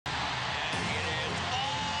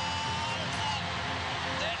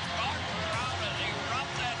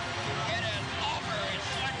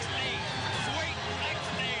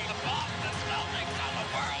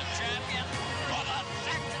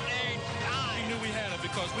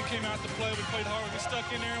because we came out to play, we played hard, we stuck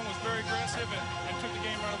in there and was very aggressive and took the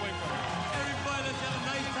game right away from it. Everybody, let's have a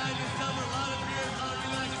nice time this summer, a lot of beers, a lot of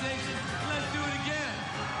relaxation. Let's do it again.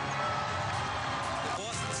 The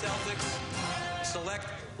Boston Celtics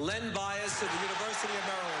select Len Bias of the University of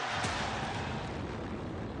Maryland.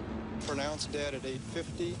 Pronounced dead at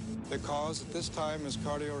 8:50. The cause at this time is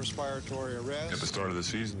cardiorespiratory arrest. At the start of the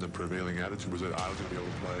season, the prevailing attitude was that I was going to be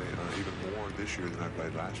able to play even more this year than I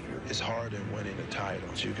played last year. It's harder than winning a title.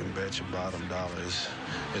 You can bet your bottom dollar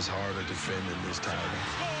it's harder defending this title.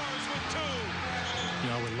 Scores with two. You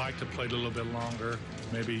know, I would like to play a little bit longer,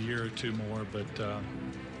 maybe a year or two more, but there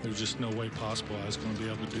was just no way possible I was going to be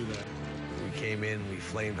able to do that. We came in, we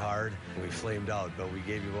flamed hard, and we flamed out, but we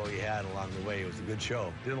gave you what we had along the way. It was a good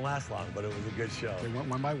show. Didn't last long, but it was a good show. They went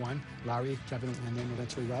one by one. Larry, Kevin, and then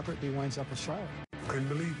eventually Robert. He winds up with Charlotte. Couldn't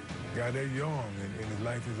believe it. Got that young, and his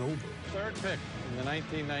life is over. Third pick in the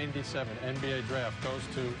 1997 NBA draft goes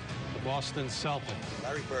to the Boston Celtics.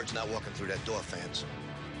 Larry Bird's not walking through that door, fans.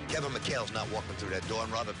 Kevin McHale's not walking through that door,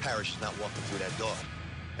 and Robert Parrish is not walking through that door.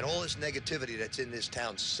 And all this negativity that's in this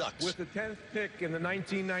town sucks. With the 10th pick in the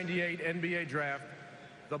 1998 NBA draft,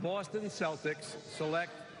 the Boston Celtics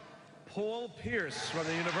select Paul Pierce from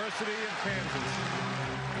the University of Kansas.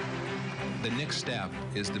 The next step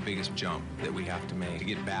is the biggest jump that we have to make to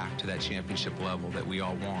get back to that championship level that we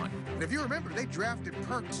all want. And if you remember, they drafted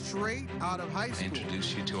Perk straight out of high school.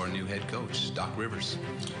 Introduce you to our new head coach, Doc Rivers.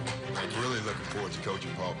 I'm really looking forward to coaching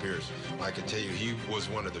Paul Pierce. I can tell you he was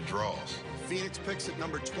one of the draws. Phoenix picks at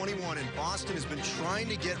number 21, and Boston has been trying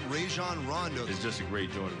to get Rajon Rondo. It's just a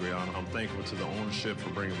great joy to be on. I'm thankful to the ownership for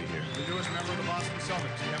bringing me here. The newest member of the Boston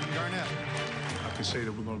Celtics, Kevin Garnett. I can say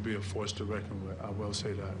that we're going to be a force to reckon with. I will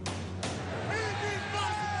say that.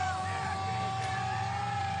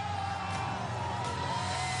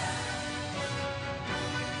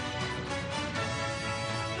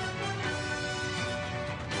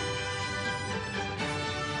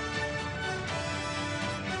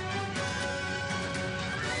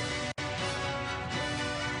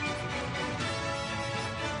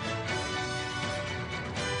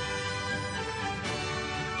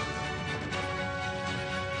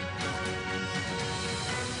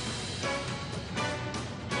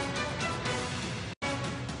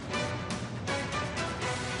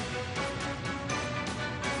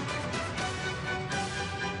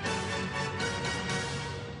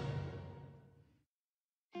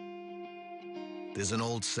 There's an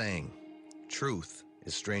old saying, truth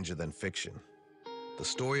is stranger than fiction. The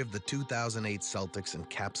story of the 2008 Celtics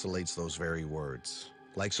encapsulates those very words.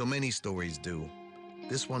 Like so many stories do,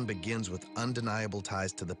 this one begins with undeniable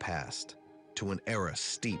ties to the past, to an era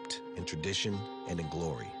steeped in tradition and in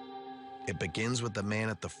glory. It begins with the man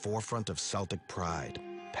at the forefront of Celtic pride,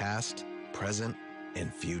 past, present,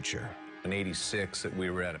 and future. In '86, that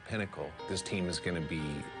we were at a pinnacle. This team is going to be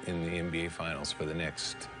in the NBA Finals for the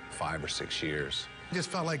next 5 or 6 years. It just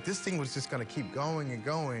felt like this thing was just going to keep going and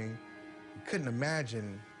going. You couldn't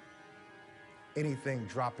imagine anything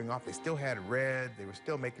dropping off. They still had Red. They were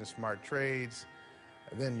still making smart trades.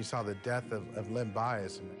 And then you saw the death of Len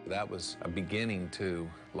Bias. That was a beginning to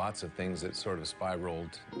lots of things that sort of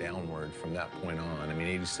spiraled downward from that point on. I mean,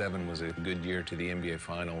 '87 was a good year to the NBA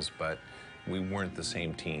Finals, but we weren't the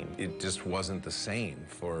same team. It just wasn't the same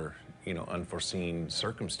for, unforeseen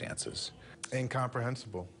circumstances.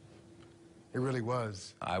 Incomprehensible. It really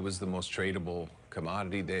was. I was the most tradable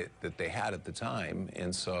commodity that they had at the time,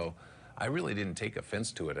 and so I really didn't take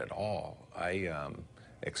offense to it at all. I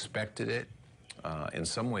expected it. In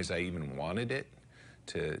some ways, I even wanted it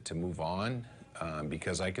to move on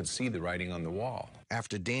because I could see the writing on the wall.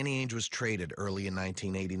 After Danny Ainge was traded early in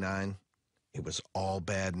 1989, it was all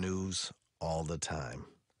bad news all the time,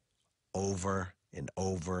 over and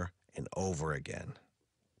over and over again.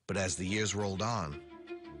 But as the years rolled on,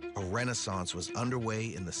 a renaissance was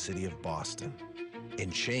underway in the city of Boston,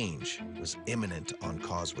 and change was imminent on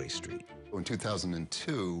Causeway Street. In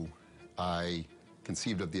 2002, I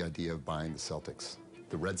conceived of the idea of buying the Celtics.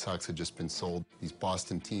 The Red Sox had just been sold. These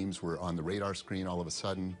Boston teams were on the radar screen all of a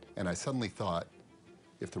sudden, and I suddenly thought,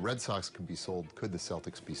 if the Red Sox could be sold, could the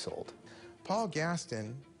Celtics be sold? Paul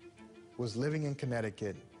Gaston was living in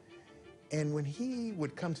Connecticut, and when he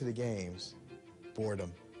would come to the games,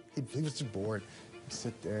 boredom. He was just bored. He'd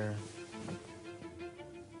sit there.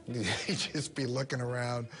 He'd just be looking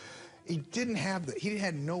around. He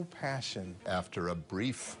had no passion. After a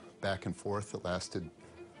brief back and forth that lasted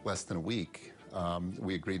less than a week,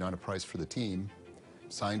 we agreed on a price for the team,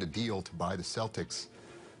 signed a deal to buy the Celtics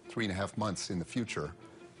 3.5 months in the future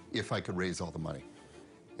if I could raise all the money.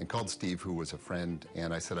 and called Steve, who was a friend,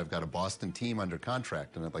 and I said, I've got a Boston team under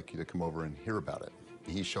contract, and I'd like you to come over and hear about it.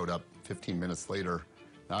 He showed up 15 minutes later,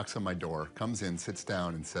 knocks on my door, comes in, sits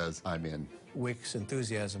down, and says, I'm in. Wick's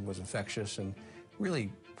enthusiasm was infectious and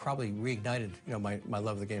really probably reignited, my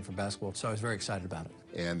love of the game for basketball, so I was very excited about it.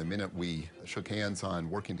 And the minute we shook hands on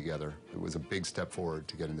working together, it was a big step forward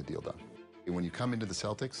to getting the deal done. When you come into the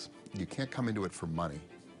Celtics, you can't come into it for money,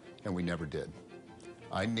 and we never did.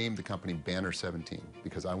 I named the company Banner 17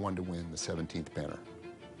 because I wanted to win the 17th banner,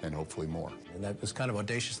 and hopefully more. And that was kind of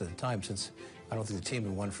audacious at the time, since I don't think the team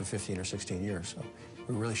had won for 15 or 16 years, so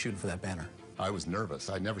we were really shooting for that banner. I was nervous.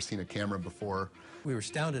 I'd never seen a camera before. We were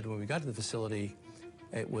astounded when we got to the facility.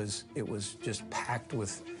 It was just packed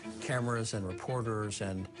with cameras and reporters,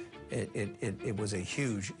 and it was a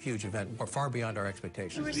huge, huge event, far beyond our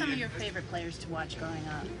expectations. Who were some of your favorite players to watch growing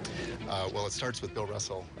up? Well, it starts with Bill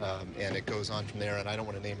Russell, and it goes on from there, and I don't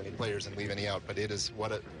want to name any players and leave any out, but it is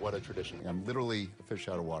what a tradition. I'm literally a fish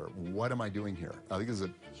out of water. What am I doing here? I think this is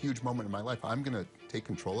a huge moment in my life. I'm going to take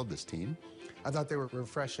control of this team. I thought they were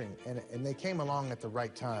refreshing, and they came along at the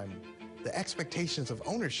right time. The expectations of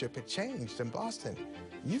ownership had changed in Boston.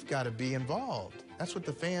 You've got to be involved. That's what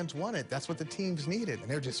the fans wanted. That's what the teams needed. And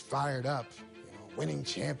they're just fired up, winning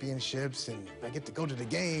championships, and I get to go to the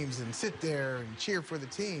games and sit there and cheer for the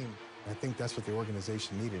team. I think that's what the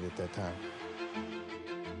organization needed at that time.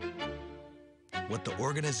 What the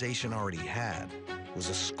organization already had was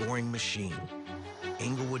a scoring machine.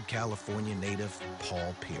 Inglewood, California native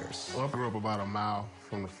Paul Pierce. Well, I grew up about a mile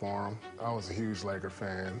from the Forum. I was a huge Laker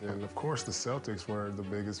fan, and of course the Celtics were the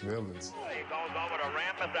biggest villains. He goes over to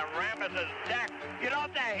Rampus, and Rampus is decked. You know,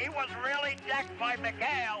 he was really decked by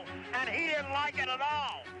McHale, and he didn't like it at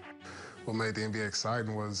all. What made the NBA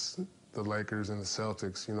exciting was the Lakers and the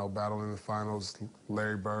Celtics, battling in the finals,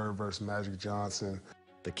 Larry Bird versus Magic Johnson.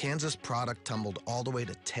 The Kansas product tumbled all the way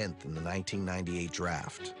to 10th in the 1998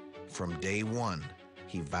 draft. From day one,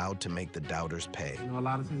 he vowed to make the doubters pay. A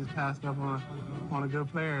lot of teams passed up on a good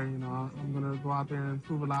player. I'm going to go out there and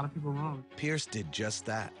prove a lot of people wrong. Pierce did just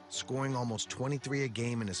that, scoring almost 23 a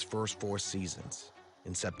game in his first 4 seasons.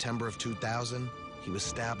 In September of 2000, he was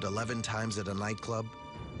stabbed 11 times at a nightclub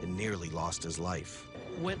and nearly lost his life.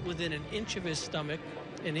 Went within an inch of his stomach,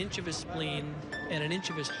 an inch of his spleen, and an inch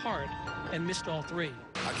of his heart, and missed all 3.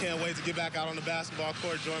 I can't wait to get back out on the basketball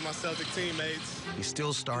court, join my Celtic teammates. He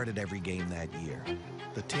still started every game that year.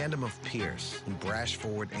 The tandem of Pierce and brash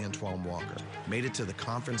forward Antoine Walker made it to the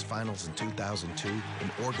conference finals in 2002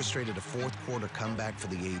 and orchestrated a fourth-quarter comeback for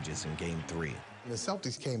the ages in Game 3. When the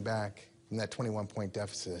Celtics came back from that 21-point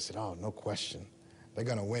deficit, I said, oh, no question. They're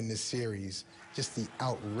going to win this series. Just the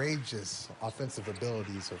outrageous offensive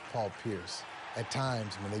abilities of Paul Pierce. At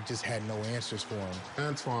times when they just had no answers for him.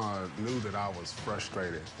 Antoine knew that I was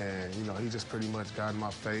frustrated, and he just pretty much got in my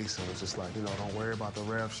face and was just like, don't worry about the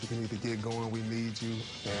refs. You need to get going. We need you,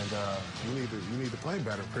 and you need to play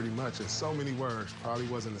better. Pretty much in so many words. Probably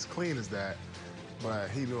wasn't as clean as that, but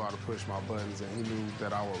he knew how to push my buttons, and he knew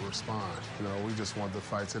that I would respond. We just wanted to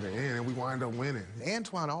fight to the end, and we wind up winning.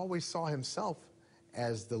 Antoine always saw himself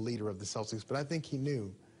as the leader of the Celtics, but I think he knew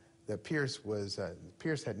that Pierce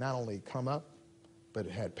had not only come up, but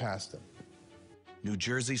it had passed him. New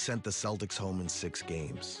Jersey sent the Celtics home in 6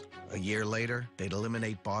 games. A year later, they'd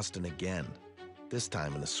eliminate Boston again, this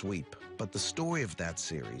time in a sweep. But the story of that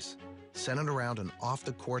series centered around an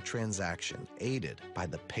off-the-court transaction aided by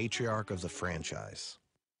the patriarch of the franchise.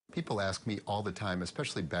 People ask me all the time,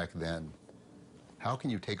 especially back then, how can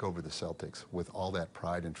you take over the Celtics with all that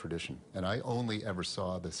pride and tradition? And I only ever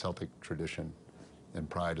saw the Celtic tradition and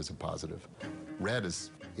pride as a positive. Red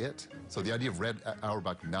is it. So the idea of Red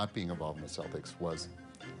Auerbach not being involved in the Celtics was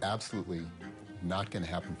absolutely not going to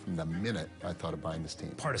happen from the minute I thought of buying this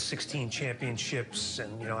team. Part of 16 championships,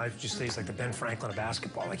 and I just say he's like the Ben Franklin of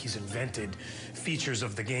basketball. Like he's invented features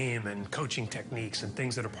of the game and coaching techniques and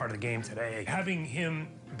things that are part of the game today. Having him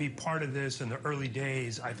be part of this in the early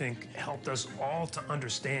days, I think, helped us all to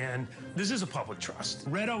understand this is a public trust.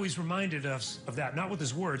 Red always reminded us of that, not with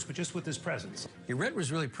his words, but just with his presence. Red was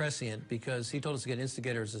really prescient because he told us to get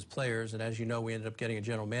instigators as players, and as you know, we ended up getting a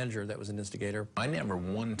general manager that was an instigator. I never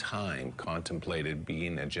one time contemplated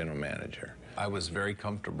being a general manager. I was very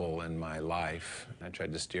comfortable in my life. I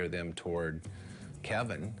tried to steer them toward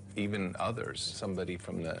Kevin, even others, somebody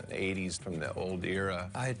from the 80s, from the old era.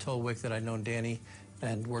 I had told Wick that I'd known Danny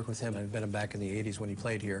and worked with him. I'd met him back in the 80s when he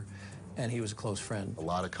played here, and he was a close friend. A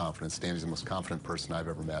lot of confidence. Danny's the most confident person I've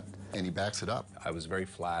ever met, and he backs it up. I was very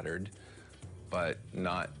flattered, but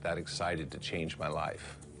not that excited to change my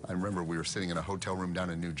life. I remember we were sitting in a hotel room down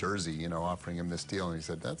in New Jersey, offering him this deal, and he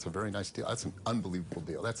said, that's a very nice deal. That's an unbelievable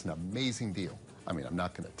deal. That's an amazing deal. I mean, I'm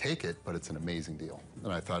not going to take it, but it's an amazing deal.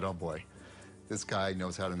 And I thought, oh boy, this guy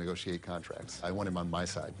knows how to negotiate contracts. I want him on my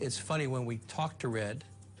side. It's funny, when we talked to Red,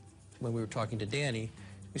 when we were talking to Danny,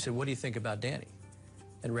 we said, what do you think about Danny?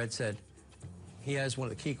 And Red said, he has one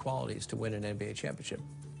of the key qualities to win an NBA championship.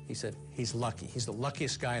 He said, he's lucky. He's the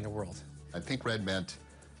luckiest guy in the world. I think Red meant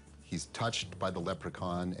he's touched by the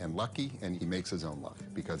leprechaun and lucky, and he makes his own luck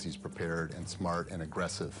because he's prepared and smart and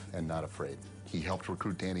aggressive and not afraid. He helped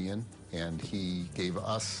recruit Danny in, and he gave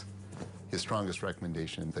us his strongest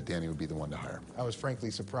recommendation that Danny would be the one to hire. I was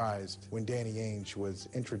frankly surprised when Danny Ainge was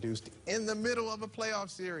introduced in the middle of a playoff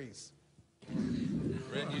series.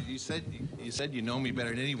 Red, you said you know me better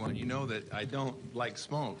than anyone. You know that I don't like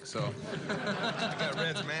smoke, so I got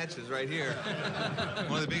Red's matches right here.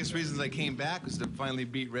 One of the biggest reasons I came back was to finally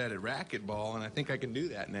beat Red at racquetball, and I think I can do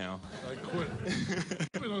that now. I quit.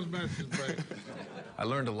 Give me those matches back. I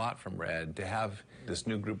learned a lot from Red, to have this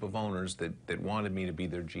new group of owners that wanted me to be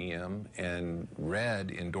their GM, and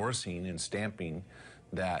Red endorsing and stamping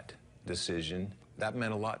that decision. That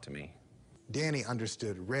meant a lot to me. Danny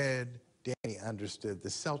understood Red, Danny understood the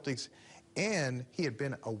Celtics, and he had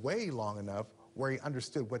been away long enough where he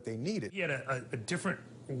understood what they needed. He had a different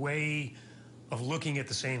way of looking at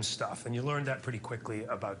the same stuff, and you learned that pretty quickly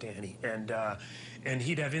about Danny. And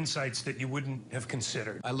he'd have insights that you wouldn't have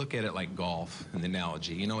considered. I look at it like golf, an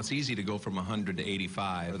analogy. You know, it's easy to go from 100 to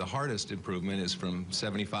 85. The hardest improvement is from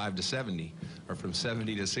 75 to 70, or from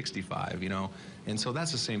 70 to 65, you know? And so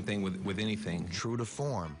that's the same thing with anything. True to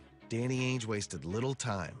form, Danny Ainge wasted little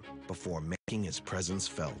time before making his presence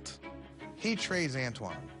felt. He trades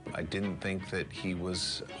Antoine. I didn't think that he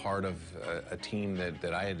was part of a team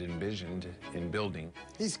that I had envisioned in building.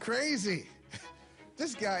 He's crazy.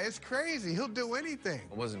 This guy is crazy. He'll do anything.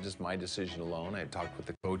 It wasn't just my decision alone. I had talked with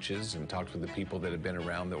the coaches and talked with the people that had been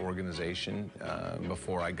around the organization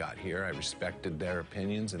before I got here. I respected their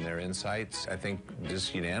opinions and their insights. I think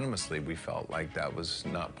just unanimously we felt like that was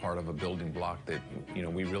not part of a building block, that, you know,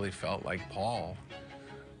 we really felt like Paul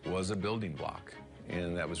was a building block,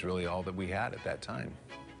 and that was really all that we had at that time.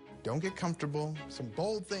 Don't get comfortable. Some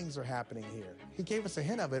bold things are happening here. He gave us a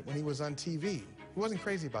hint of it when he was on TV. He wasn't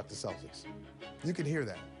crazy about the Celtics. You could hear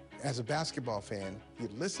that. As a basketball fan,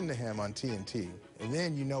 you'd listen to him on TNT, and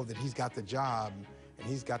then you know that he's got the job and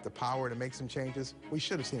he's got the power to make some changes. We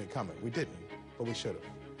should have seen it coming. We didn't, but we should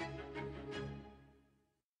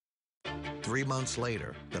have. 3 months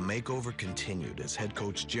later, the makeover continued as head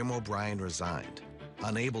coach Jim O'Brien resigned,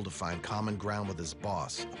 unable to find common ground with his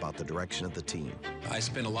boss about the direction of the team. I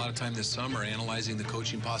spent a lot of time this summer analyzing the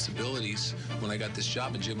coaching possibilities when I got this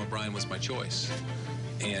job, and Jim O'Brien was my choice.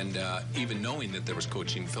 And even knowing that there was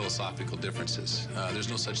coaching philosophical differences, there's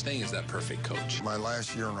no such thing as that perfect coach. My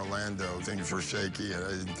last year in Orlando, things were shaky, and I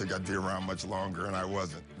didn't think I'd be around much longer, and I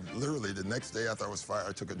wasn't. Literally, the next day after I was fired,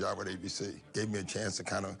 I took a job at ABC. Gave me a chance to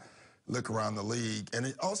kind of look around the league, and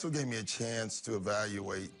it also gave me a chance to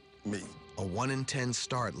evaluate me. A 1-10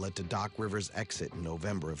 start led to Doc Rivers' exit in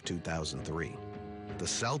November of 2003. The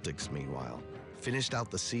Celtics, meanwhile, finished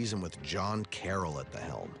out the season with John Carroll at the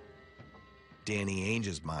helm. Danny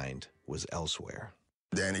Ainge's mind was elsewhere.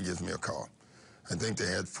 Danny gives me a call. I think they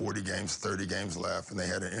had 40 games, 30 games left, and they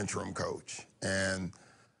had an interim coach. And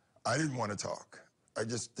I didn't want to talk. I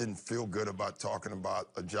just didn't feel good about talking about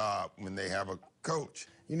a job when they have a coach.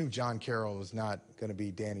 You knew John Carroll was not going to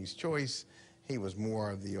be Danny's choice. He was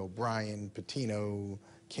more of the O'Brien, Pitino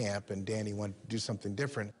camp, and Danny wanted to do something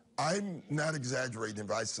different. I'm not exaggerating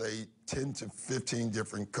if I say 10 to 15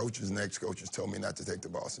 different coaches and ex-coaches told me not to take the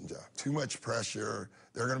Boston job. Too much pressure.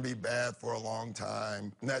 They're going to be bad for a long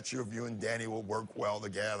time. I'm not sure if you and Danny will work well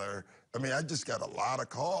together. I mean, I just got a lot of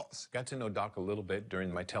calls. Got to know Doc a little bit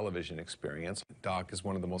during my television experience. Doc is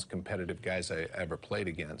one of the most competitive guys I ever played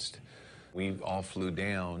against. We all flew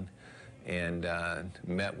down and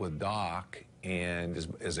met with Doc, and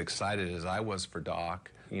as excited as I was for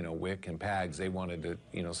Doc, you know, Wick and Pags, they wanted to,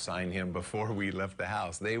 you know, sign him before we left the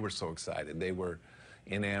house. They were so excited. They were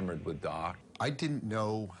enamored with Doc. I didn't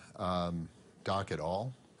know Doc at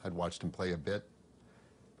all. I'd watched him play a bit.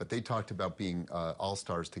 But they talked about being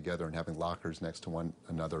all-stars together and having lockers next to one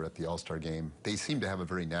another at the All-Star game. They seemed to have a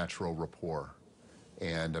very natural rapport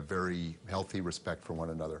and a very healthy respect for one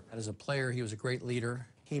another. As a player, he was a great leader.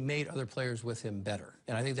 He made other players with him better.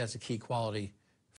 And I think that's a key quality